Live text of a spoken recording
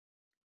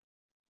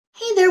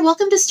Hey there,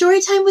 welcome to Story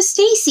Time with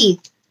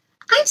Stacey.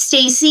 I'm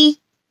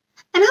Stacey,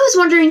 and I was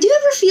wondering, do you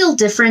ever feel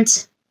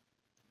different?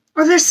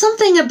 Or there's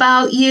something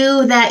about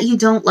you that you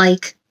don't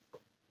like?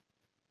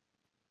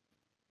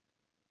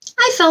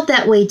 I felt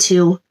that way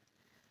too.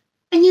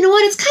 And you know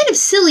what? It's kind of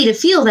silly to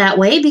feel that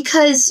way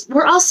because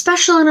we're all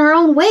special in our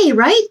own way,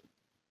 right?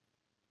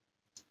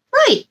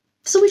 Right.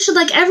 So we should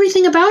like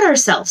everything about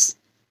ourselves.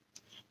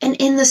 And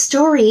in the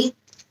story,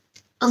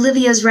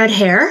 Olivia's red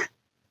hair,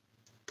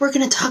 we're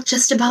going to talk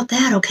just about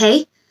that,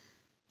 okay?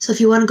 So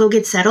if you want to go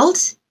get settled,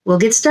 we'll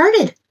get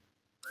started.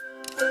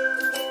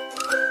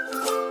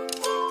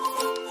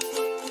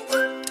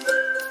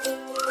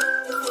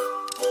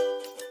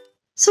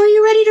 So are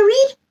you ready to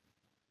read?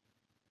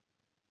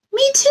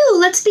 Me too.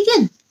 Let's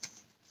begin.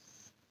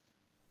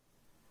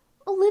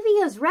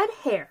 Olivia's Red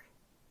Hair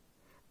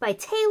by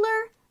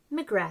Taylor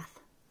McGrath.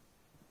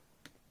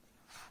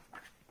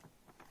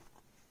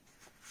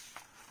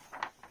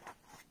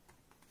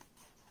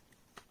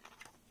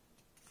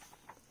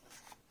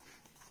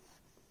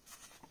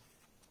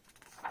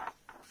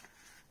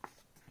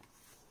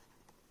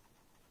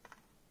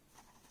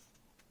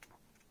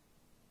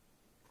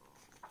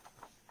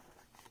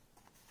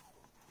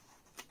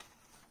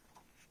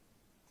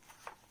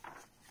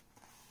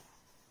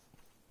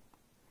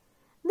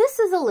 This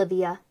is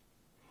Olivia,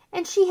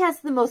 and she has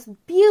the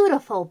most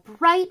beautiful,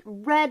 bright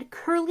red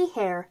curly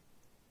hair.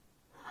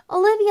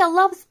 Olivia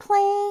loves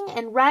playing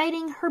and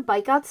riding her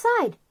bike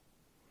outside.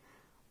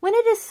 When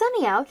it is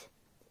sunny out,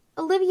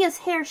 Olivia's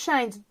hair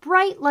shines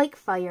bright like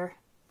fire.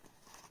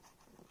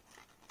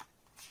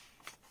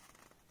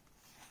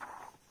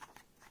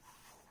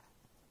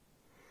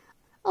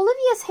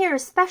 Olivia's hair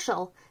is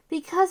special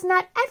because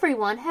not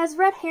everyone has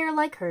red hair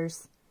like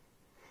hers.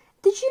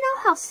 Did you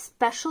know how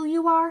special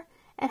you are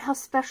and how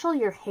special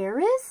your hair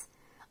is?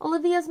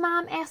 Olivia's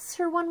mom asked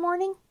her one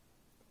morning.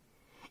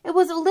 It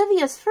was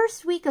Olivia's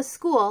first week of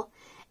school,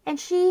 and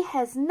she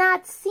has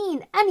not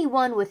seen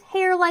anyone with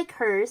hair like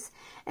hers,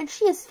 and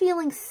she is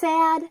feeling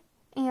sad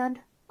and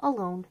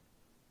alone.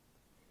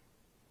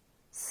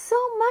 So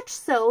much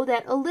so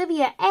that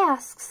Olivia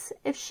asks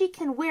if she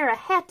can wear a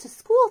hat to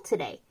school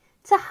today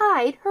to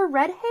hide her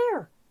red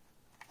hair.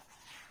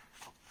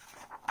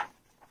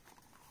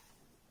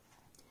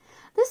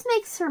 This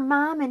makes her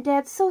mom and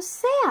dad so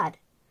sad.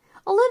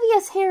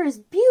 Olivia's hair is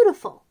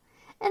beautiful,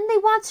 and they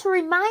want to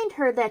remind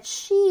her that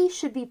she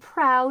should be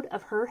proud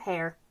of her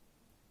hair.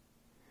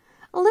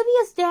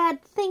 Olivia's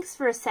dad thinks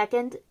for a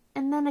second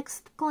and then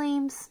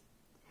exclaims,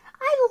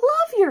 "I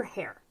love your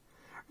hair.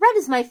 Red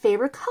is my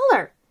favorite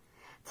color.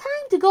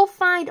 Time to go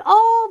find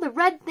all the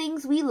red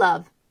things we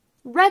love.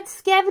 Red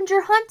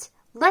scavenger hunt,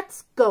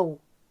 let's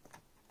go."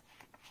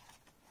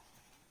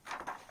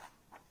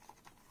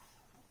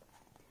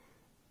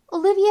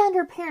 Olivia and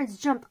her parents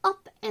jump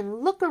up and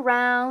look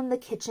around the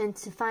kitchen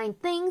to find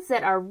things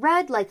that are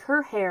red like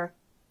her hair.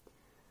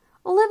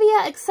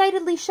 Olivia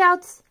excitedly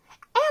shouts,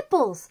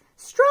 "Apples,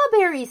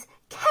 strawberries,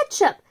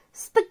 ketchup,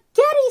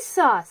 spaghetti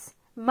sauce,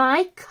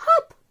 my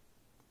cup!"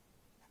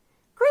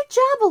 "Great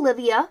job,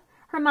 Olivia,"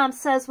 her mom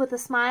says with a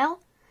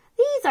smile.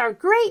 "These are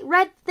great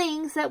red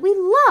things that we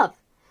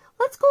love.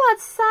 Let's go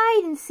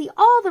outside and see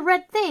all the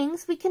red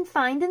things we can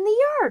find in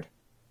the yard."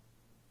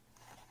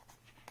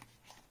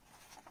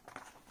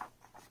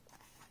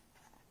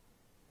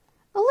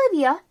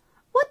 "Olivia,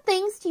 what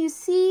things do you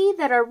see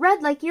that are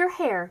red like your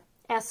hair?"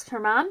 asks her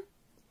mom.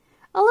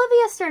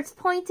 Olivia starts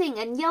pointing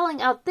and yelling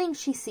out things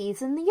she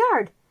sees in the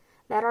yard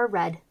that are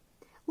red.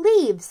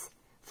 Leaves,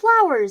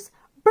 flowers,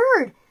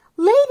 bird,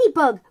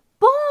 ladybug,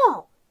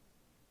 ball.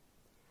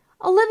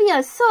 Olivia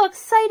is so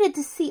excited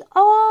to see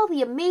all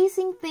the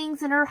amazing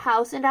things in her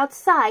house and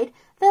outside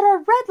that are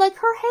red like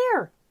her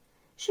hair.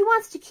 She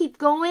wants to keep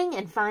going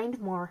and find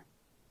more.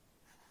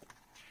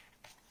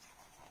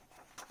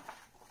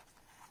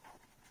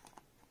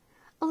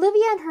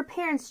 Olivia and her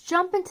parents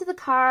jump into the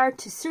car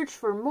to search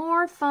for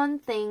more fun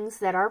things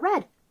that are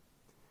red.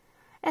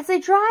 As they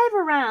drive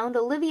around,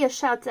 Olivia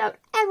shouts out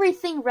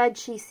everything red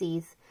she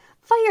sees.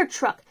 Fire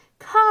truck,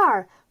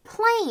 car,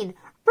 plane,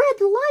 red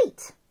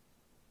light.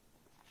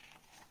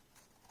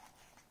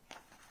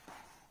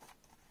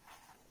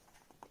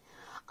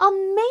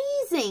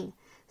 "Amazing!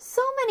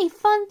 So many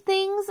fun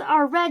things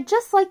are red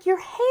just like your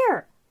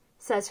hair,"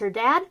 says her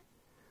dad.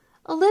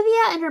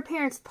 Olivia and her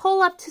parents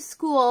pull up to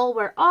school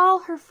where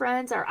all her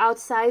friends are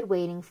outside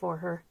waiting for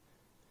her.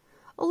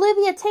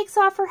 Olivia takes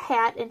off her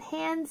hat and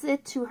hands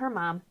it to her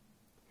mom.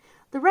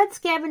 The red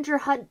scavenger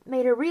hunt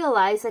made her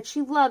realize that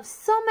she loves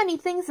so many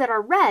things that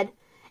are red,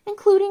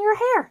 including her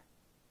hair.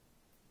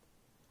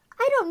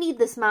 "I don't need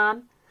this,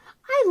 Mom.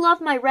 I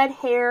love my red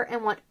hair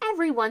and want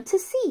everyone to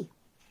see."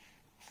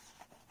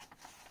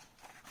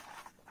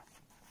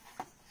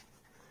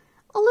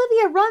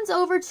 Olivia runs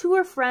over to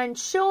her friend,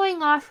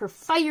 showing off her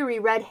fiery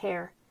red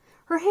hair.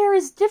 Her hair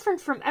is different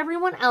from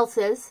everyone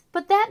else's,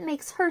 but that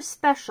makes her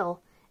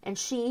special, and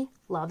she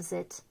loves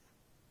it.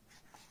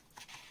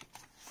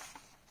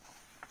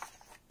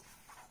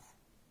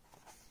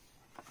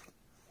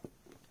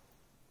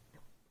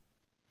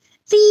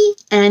 The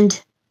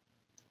end.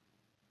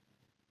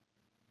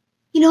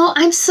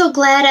 I'm so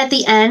glad at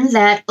the end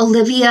that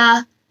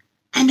Olivia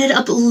ended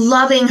up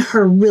loving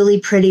her really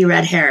pretty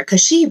red hair,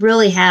 because she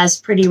really has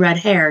pretty red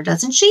hair,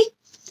 doesn't she?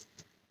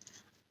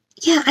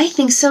 Yeah, I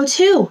think so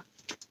too.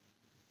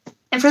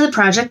 And for the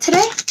project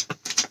today,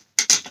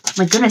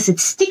 my goodness,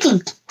 it's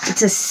sticking.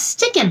 It's a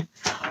sticking.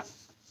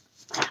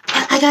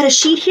 I got a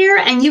sheet here,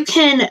 and you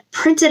can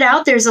print it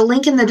out. There's a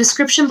link in the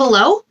description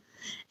below,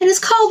 and it's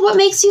called What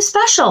Makes You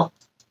Special.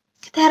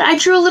 Look at that. I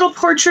drew a little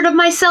portrait of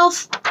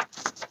myself,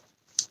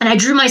 and I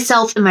drew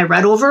myself in my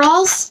red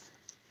overalls,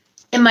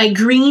 in my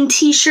green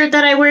t-shirt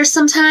that I wear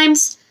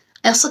sometimes.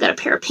 I also got a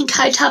pair of pink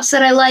high tops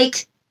that I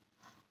like.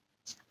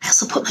 I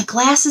also put my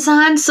glasses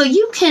on, so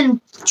you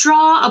can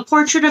draw a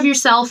portrait of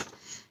yourself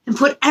and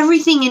put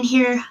everything in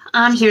here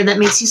on here that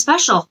makes you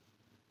special.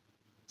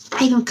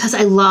 Even because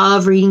I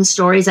love reading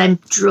stories, I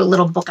drew a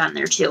little book on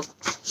there too.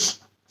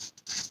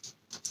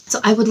 So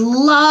I would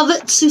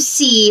love to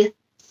see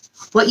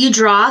what you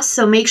draw,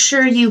 so make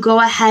sure you go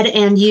ahead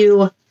and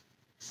you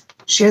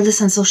share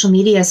this on social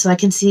media so I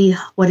can see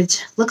what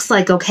it looks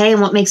like, okay,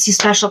 and what makes you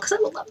special, because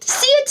I would love to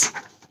see it.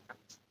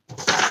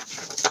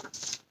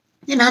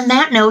 And on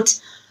that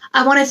note,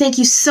 I want to thank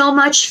you so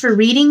much for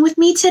reading with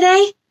me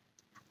today.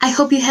 I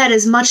hope you had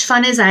as much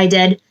fun as I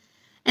did.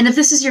 And if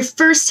this is your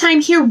first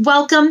time here,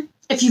 welcome.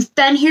 If you've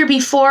been here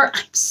before,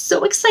 I'm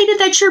so excited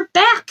that you're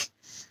back.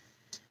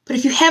 But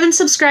if you haven't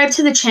subscribed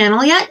to the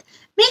channel yet,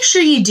 make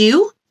sure you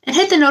do and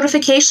hit the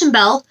notification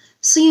bell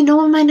so you know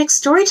when my next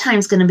story time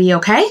is going to be,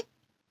 okay?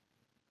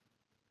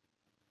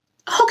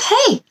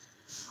 Okay.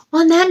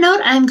 Well, on that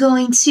note, I'm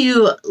going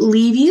to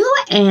leave you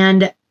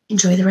and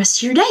enjoy the rest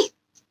of your day.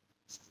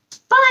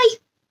 Bye.